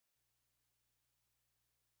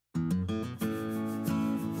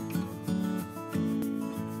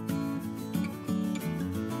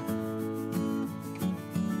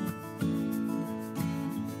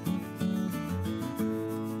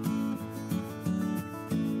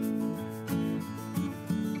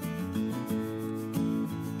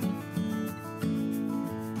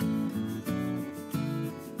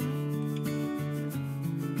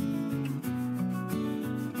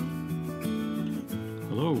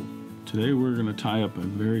Today we're going to tie up a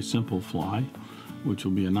very simple fly, which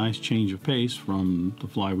will be a nice change of pace from the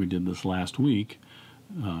fly we did this last week.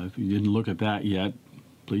 If you didn't look at that yet,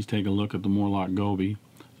 please take a look at the Morlock Goby.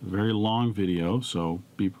 It's a very long video, so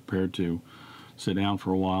be prepared to sit down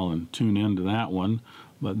for a while and tune into that one.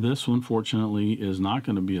 But this one, fortunately, is not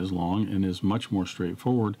going to be as long and is much more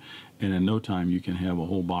straightforward, and in no time you can have a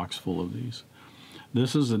whole box full of these.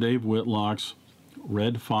 This is the Dave Whitlock's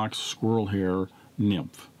Red Fox Squirrel-Hair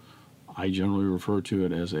Nymph. I generally refer to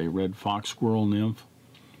it as a Red Fox Squirrel Nymph.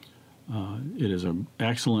 It is an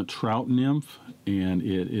excellent trout nymph, and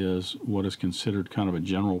it is what is considered kind of a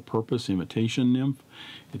general purpose imitation nymph.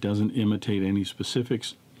 It doesn't imitate any specific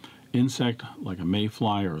insect like a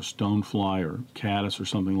mayfly or a stonefly or caddis or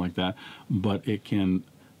something like that, but it can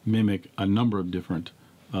mimic a number of different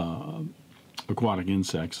aquatic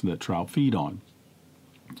insects that trout feed on.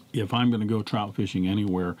 If I'm going to go trout fishing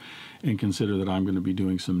anywhere and consider that I'm going to be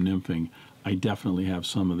doing some nymphing, I definitely have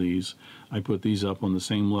some of these. I put these up on the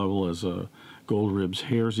same level as a gold ribs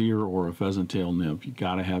hare's ear or a pheasant tail nymph. You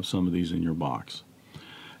got to have some of these in your box.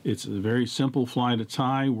 It's a very simple fly to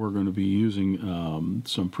tie. We're going to be using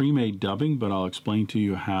some pre-made dubbing, but I'll explain to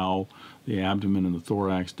you how the abdomen and the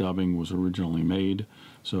thorax dubbing was originally made.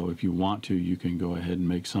 So if you want to, you can go ahead and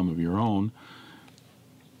make some of your own.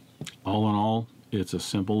 All in all, it's a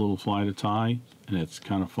simple little fly to tie, and it's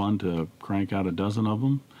kind of fun to crank out a dozen of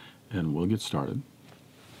them, and we'll get started.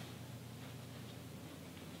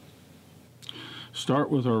 Start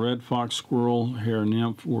with our Red Fox Squirrel-Hair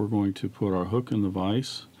Nymph. We're going to put our hook in the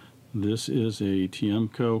vise. This is a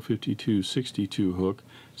Tiemco 5262 hook.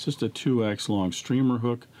 It's just a 2x long streamer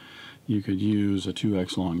hook. You could use a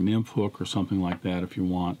 2x long nymph hook or something like that if you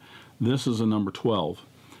want. This is a number 12.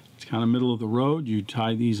 It's kind of middle of the road. You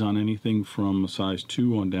tie these on anything from a size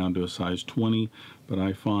 2 on down to a size 20, but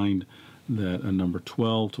I find that a number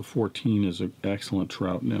 12 to 14 is an excellent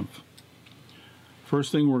trout nymph.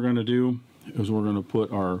 First thing we're going to do is we're going to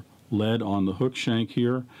put our lead on the hook shank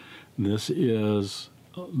here. This is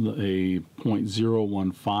a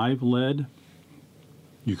 .015 lead.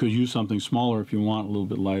 You could use something smaller if you want, a little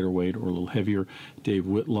bit lighter weight or a little heavier. Dave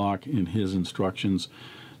Whitlock, in his instructions,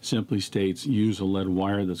 simply states use a lead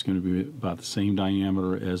wire that's going to be about the same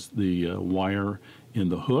diameter as the wire in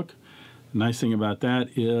the hook. The nice thing about that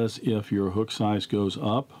is if your hook size goes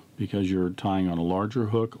up because you're tying on a larger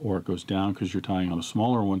hook, or it goes down because you're tying on a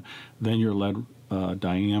smaller one, then your lead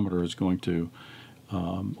diameter is going to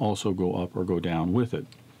also go up or go down with it.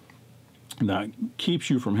 That keeps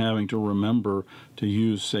you from having to remember to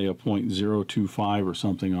use, say, a .025 or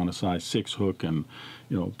something on a size 6 hook, and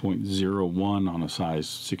 .01 on a size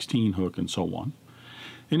 16 hook, and so on.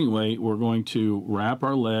 Anyway, we're going to wrap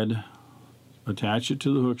our lead, attach it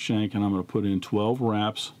to the hook shank, and I'm going to put in 12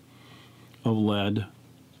 wraps of lead.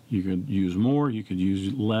 You could use more, you could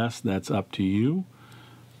use less, that's up to you.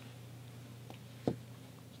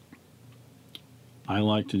 I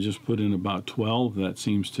like to just put in about 12. That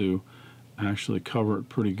seems to actually cover it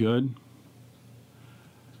pretty good.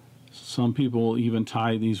 Some people will even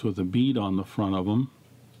tie these with a bead on the front of them,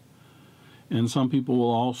 and some people will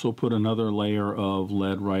also put another layer of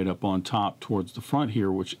lead right up on top towards the front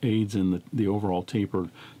here, which aids in the overall taper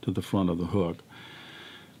to the front of the hook.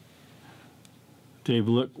 Dave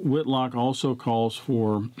Whitlock also calls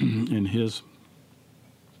for in his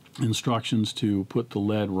instructions to put the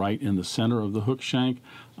lead right in the center of the hook shank.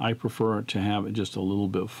 I prefer to have it just a little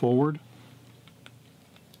bit forward.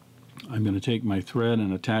 I'm going to take my thread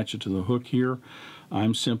and attach it to the hook here.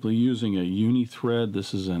 I'm simply using a Uni-Thread.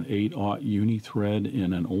 This is an 8/0 Uni-Thread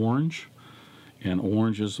in an orange. And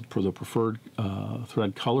orange is the preferred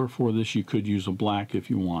thread color for this. You could use a black if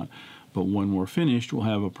you want. But when we're finished, we'll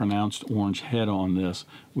have a pronounced orange head on this,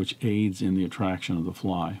 which aids in the attraction of the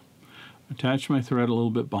fly. Attach my thread a little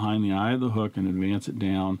bit behind the eye of the hook and advance it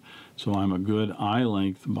down so I'm a good eye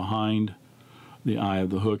length behind the eye of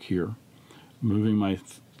the hook here. Moving my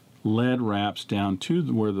lead wraps down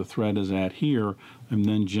to where the thread is at here, I'm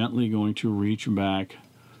then gently going to reach back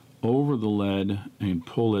over the lead and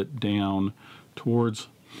pull it down towards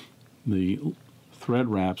the thread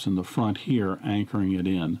wraps in the front here, anchoring it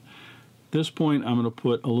in. At this point, I'm going to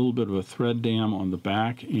put a little bit of a thread dam on the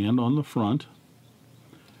back and on the front.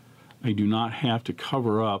 I do not have to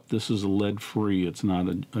cover up. This is a lead-free. It's not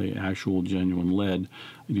an actual genuine lead.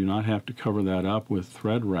 I do not have to cover that up with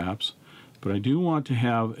thread wraps, but I do want to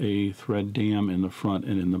have a thread dam in the front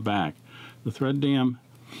and in the back. The thread dam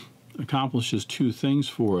accomplishes two things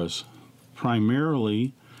for us.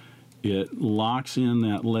 Primarily, it locks in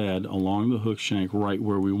that lead along the hook shank right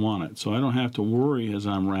where we want it. So I don't have to worry as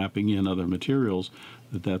I'm wrapping in other materials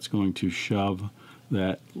that that's going to shove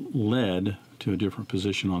that lead to a different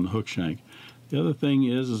position on the hook shank. The other thing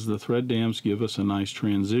is the thread dams give us a nice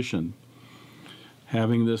transition.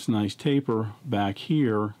 Having this nice taper back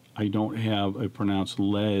here, I don't have a pronounced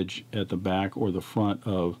ledge at the back or the front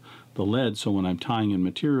of the lead, so when I'm tying in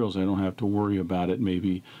materials, I don't have to worry about it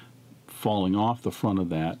maybe falling off the front of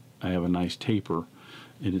that. I have a nice taper,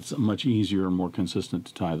 and it's much easier and more consistent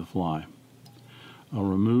to tie the fly. I'll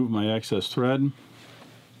remove my excess thread,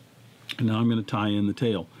 and now I'm going to tie in the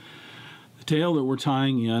tail. The tail that we're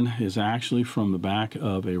tying in is actually from the back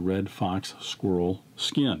of a red fox squirrel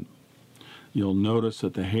skin. You'll notice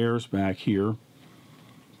that the hairs back here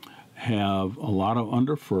have a lot of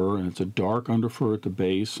underfur, and it's a dark underfur at the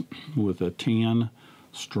base with a tan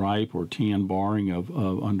stripe or tan barring of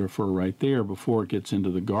underfur right there before it gets into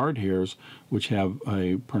the guard hairs, which have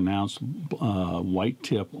a pronounced white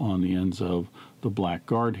tip on the ends of the black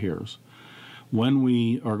guard hairs. When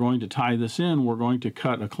we are going to tie this in, we're going to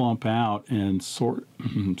cut a clump out and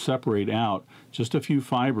separate out just a few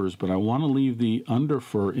fibers, but I want to leave the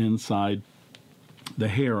underfur inside the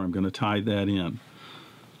hair. I'm going to tie that in.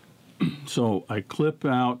 So I clip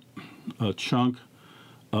out a chunk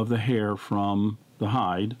of the hair from the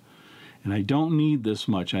hide, and I don't need this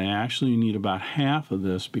much. I actually need about half of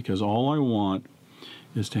this because all I want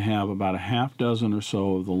is to have about a half dozen or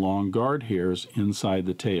so of the long guard hairs inside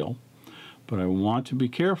the tail. But I want to be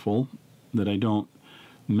careful that I don't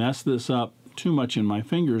mess this up too much in my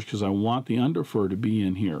fingers because I want the underfur to be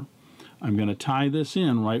in here. I'm going to tie this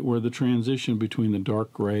in right where the transition between the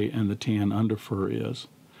dark gray and the tan underfur is.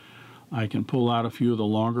 I can pull out a few of the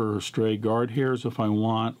longer or stray guard hairs if I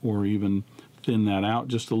want, or even thin that out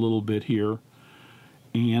just a little bit here.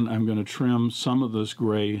 And I'm going to trim some of this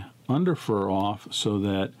gray underfur off so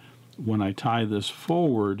that when I tie this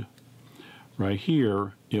forward right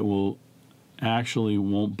here, it will actually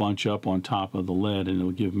won't bunch up on top of the lead, and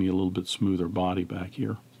it'll give me a little bit smoother body back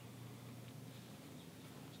here.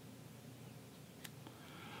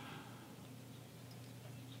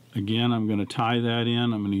 Again, I'm going to tie that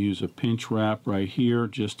in. I'm going to use a pinch wrap right here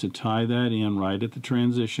just to tie that in right at the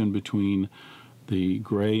transition between the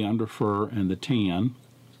gray underfur and the tan.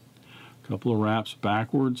 A couple of wraps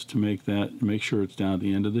backwards to make sure it's down at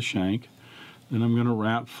the end of the shank. Then I'm going to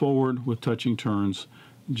wrap forward with touching turns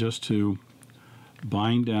just to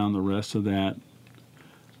bind down the rest of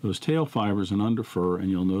those tail fibers and underfur, and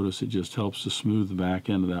you'll notice it just helps to smooth the back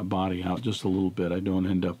end of that body out just a little bit. I don't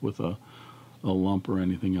end up with a lump or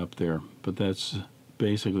anything up there, but that's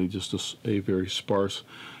basically just a very sparse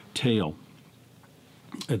tail.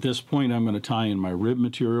 At this point, I'm going to tie in my rib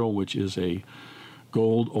material, which is a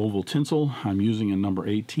gold oval tinsel. I'm using a number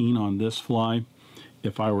 18 on this fly.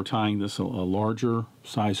 If I were tying this a larger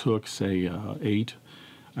size hook, say 8,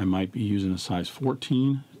 I might be using a size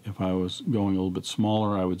 14. If I was going a little bit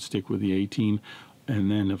smaller, I would stick with the 18,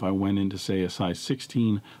 and then if I went into, say, a size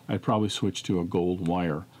 16, I'd probably switch to a gold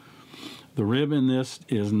wire. The rib in this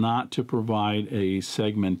is not to provide a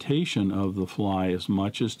segmentation of the fly as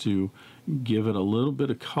much as to give it a little bit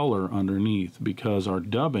of color underneath, because our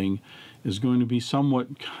dubbing is going to be somewhat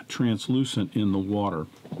translucent in the water.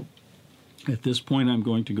 At this point, I'm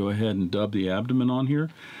going to go ahead and dub the abdomen on here.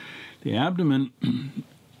 The abdomen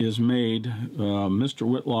is made, Mr.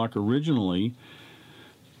 Whitlock originally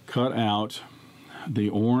cut out the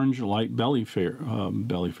orange light belly hair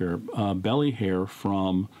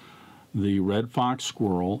from the red fox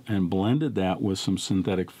squirrel and blended that with some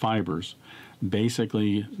synthetic fibers,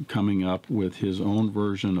 basically coming up with his own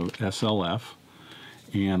version of SLF.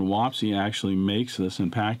 And Wapsi actually makes this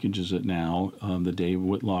and packages it now, the Dave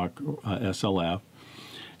Whitlock SLF.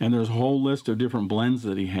 And there's a whole list of different blends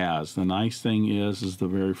that he has. The nice thing is the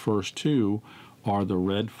very first two are the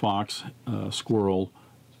red fox squirrel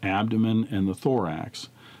abdomen and the thorax.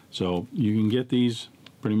 So you can get these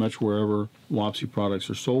pretty much wherever Wapsi products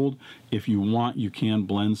are sold. If you want, you can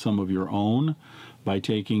blend some of your own by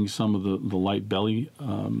taking some of the light belly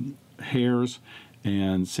hairs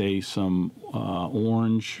and say some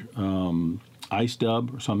orange ice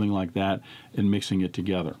dub or something like that and mixing it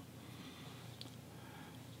together.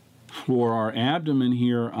 For our abdomen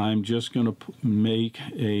here, I'm just going to make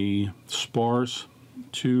a sparse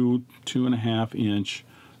 2.5 inch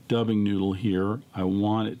dubbing noodle here. I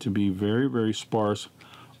want it to be very, very sparse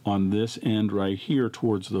on this end right here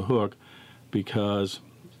towards the hook, because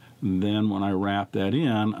then when I wrap that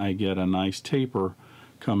in, I get a nice taper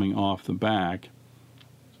coming off the back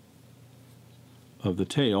of the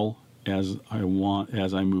tail as I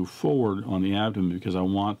move forward on the abdomen, because I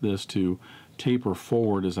want this to taper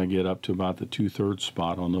forward as I get up to about the 2/3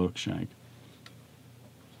 spot on the hook shank.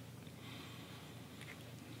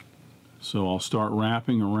 So I'll start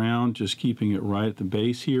wrapping around, just keeping it right at the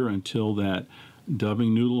base here until that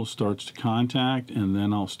dubbing noodle starts to contact, and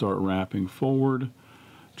then I'll start wrapping forward,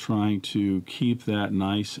 trying to keep that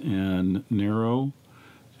nice and narrow,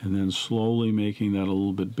 and then slowly making that a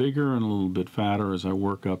little bit bigger and a little bit fatter as I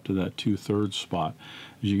work up to that 2/3 spot.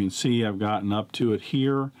 As you can see, I've gotten up to it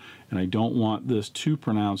here, and I don't want this too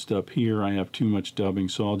pronounced up here. I have too much dubbing,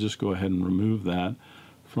 so I'll just go ahead and remove that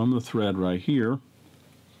from the thread right here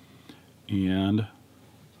and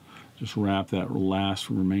just wrap that last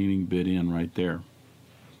remaining bit in right there.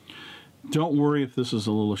 Don't worry if this is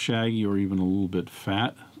a little shaggy or even a little bit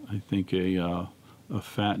fat. I think a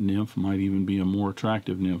fat nymph might even be a more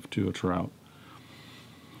attractive nymph to a trout.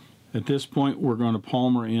 At this point, we're going to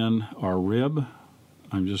palmer in our rib.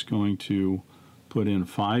 I'm just going to put in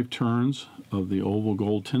 5 turns of the oval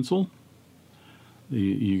gold tinsel.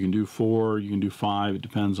 You can do 4, you can do 5, it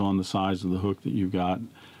depends on the size of the hook that you've got.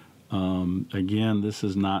 Again, this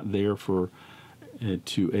is not there for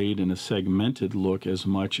to aid in a segmented look as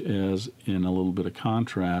much as in a little bit of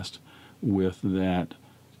contrast with that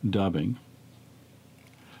dubbing.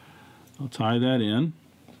 I'll tie that in.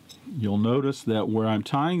 You'll notice that where I'm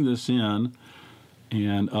tying this in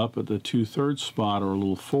and up at the 2/3 spot or a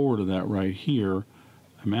little forward of that right here,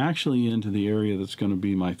 I'm actually into the area that's going to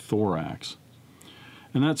be my thorax.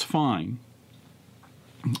 And that's fine.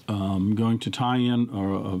 I'm going to tie in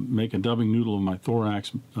or make a dubbing noodle of my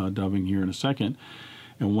thorax dubbing here in a second.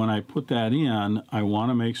 And when I put that in, I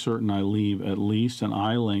want to make certain I leave at least an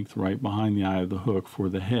eye length right behind the eye of the hook for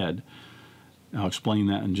the head. I'll explain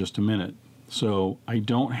that in just a minute. So I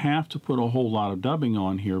don't have to put a whole lot of dubbing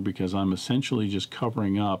on here because I'm essentially just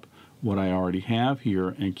covering up what I already have here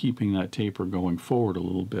and keeping that taper going forward a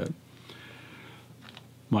little bit.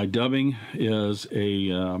 My dubbing is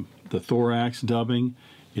the thorax dubbing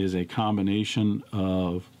is a combination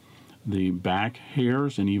of the back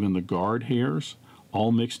hairs and even the guard hairs,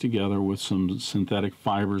 all mixed together with some synthetic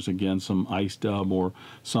fibers, again, some ice dub or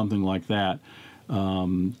something like that,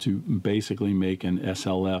 to basically make an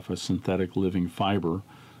SLF, a synthetic living fiber.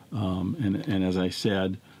 And as I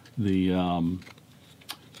said, the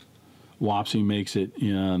Wapsi makes it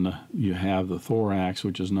in, you have the thorax,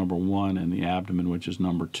 which is number 1, and the abdomen, which is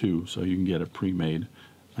number 2, so you can get it pre-made.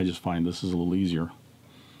 I just find this is a little easier.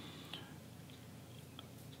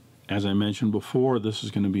 As I mentioned before, this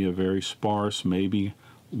is going to be a very sparse, maybe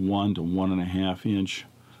 1 to 1.5 inch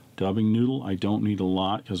dubbing noodle. I don't need a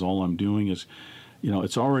lot because all I'm doing is, you know,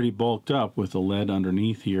 it's already bulked up with the lead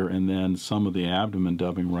underneath here and then some of the abdomen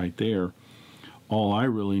dubbing right there. All I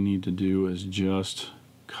really need to do is just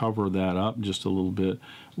cover that up just a little bit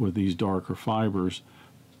with these darker fibers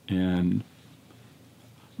and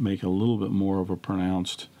make a little bit more of a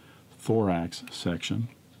pronounced thorax section.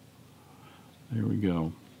 There we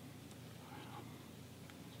go.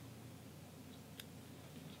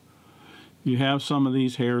 You have some of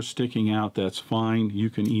these hairs sticking out, that's fine. You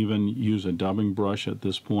can even use a dubbing brush at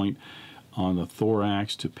this point on the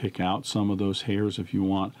thorax to pick out some of those hairs if you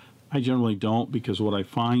want. I generally don't, because what I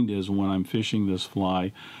find is when I'm fishing this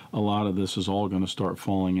fly, a lot of this is all going to start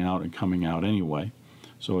falling out and coming out anyway.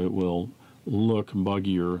 So it will look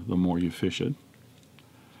buggier the more you fish it.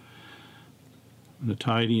 I'm going to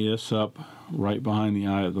tidy this up right behind the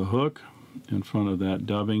eye of the hook in front of that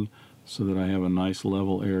dubbing so that I have a nice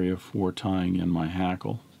level area for tying in my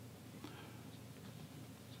hackle.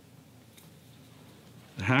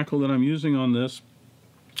 The hackle that I'm using on this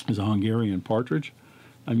is a Hungarian partridge.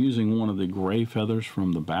 I'm using one of the gray feathers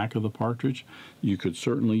from the back of the partridge. You could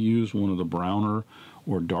certainly use one of the browner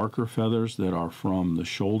or darker feathers that are from the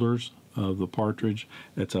shoulders of the partridge.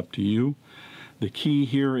 That's up to you. The key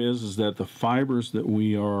here is that the fibers that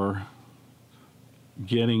we are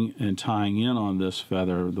getting and tying in on this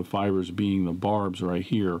feather, the fibers being the barbs right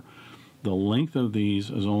here, the length of these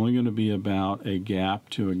is only going to be about a gap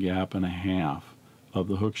to a gap and a half of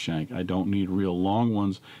the hook shank. I don't need real long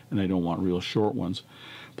ones and I don't want real short ones.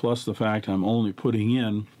 Plus the fact I'm only putting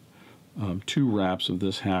in 2 wraps of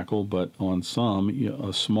this hackle, but on some,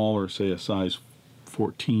 a smaller, say a size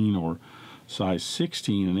 14 or size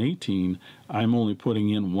 16 and 18, I'm only putting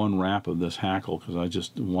in 1 wrap of this hackle because I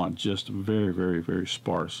just want just very, very, very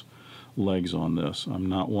sparse legs on this. I'm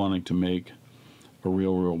not wanting to make a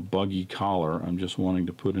real buggy collar. I'm just wanting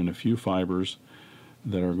to put in a few fibers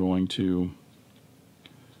that are going to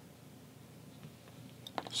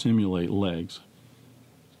simulate legs.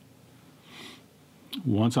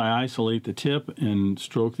 Once I isolate the tip and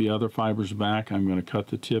stroke the other fibers back, I'm going to cut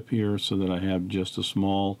the tip here so that I have just a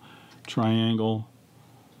small triangle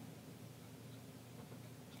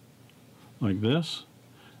like this,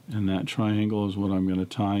 and that triangle is what I'm going to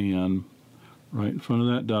tie in right in front of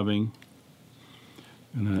that dubbing.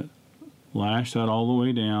 I'm going to lash that all the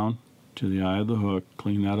way down to the eye of the hook,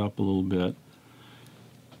 clean that up a little bit.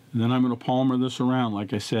 And then I'm going to palmer this around.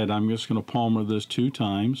 Like I said, I'm just going to palmer this 2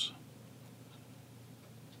 times.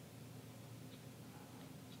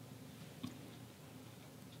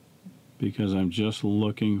 Because I'm just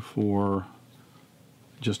looking for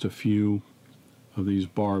just a few of these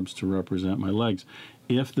barbs to represent my legs.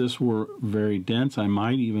 If this were very dense, I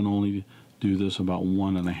might even only do this about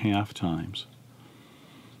 1.5 times.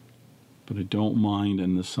 But I don't mind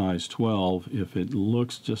in the size 12 if it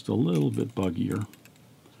looks just a little bit buggier.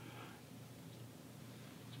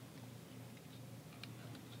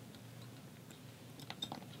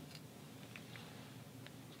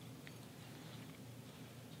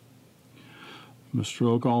 I'm going to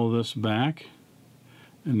stroke all of this back,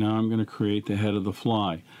 and now I'm going to create the head of the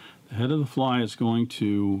fly. The head of the fly is going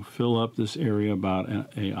to fill up this area about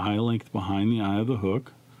an eye length behind the eye of the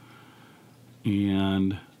hook,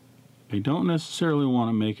 and I don't necessarily want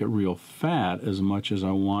to make it real fat as much as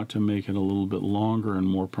I want to make it a little bit longer and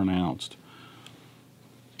more pronounced.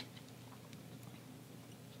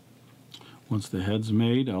 Once the head's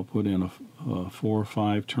made, I'll put in a 4 or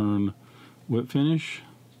 5 turn whip finish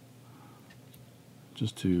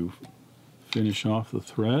just to finish off the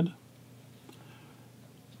thread.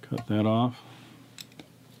 Cut that off.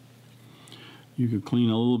 You could clean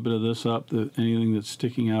a little bit of this up, anything that's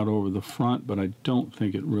sticking out over the front, but I don't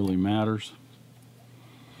think it really matters.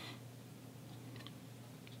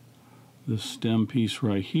 This stem piece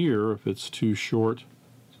right here, if it's too short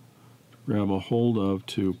to grab a hold of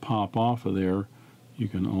to pop off of there, you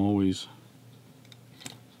can always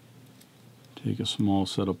take a small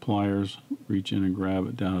set of pliers, reach in and grab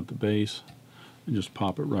it down at the base, and just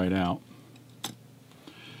pop it right out.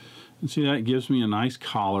 And see, that gives me a nice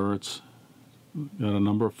collar. It's got a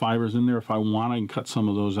number of fibers in there. If I want, I can cut some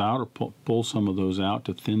of those out or pull some of those out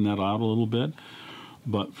to thin that out a little bit.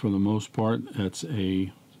 But for the most part, that's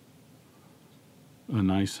a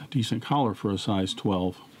nice, decent collar for a size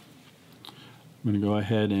 12. I'm going to go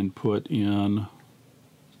ahead and put in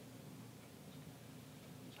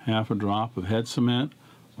half a drop of head cement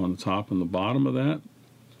on the top and the bottom of that.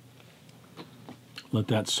 Let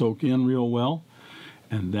that soak in real well.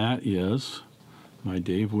 And that is my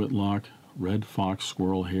Dave Whitlock Red Fox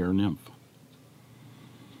Squirrel-Hair Nymph.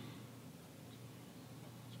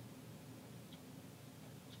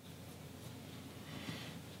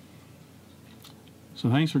 So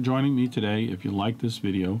thanks for joining me today. If you like this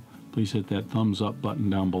video, please hit that thumbs up button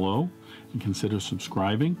down below and consider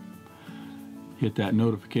subscribing. Hit that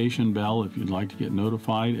notification bell if you'd like to get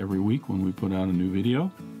notified every week when we put out a new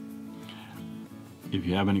video. If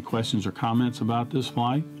you have any questions or comments about this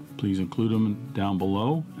fly, please include them down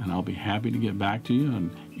below, and I'll be happy to get back to you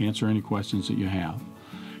and answer any questions that you have.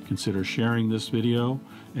 Consider sharing this video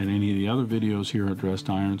and any of the other videos here at Dressed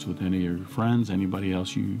Irons with any of your friends, anybody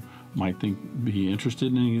else you might think be interested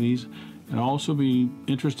in any of these, and I'll also be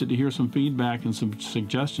interested to hear some feedback and some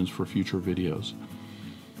suggestions for future videos.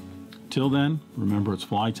 Till then, remember it's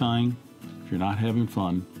fly tying. If you're not having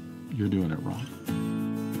fun, you're doing it wrong.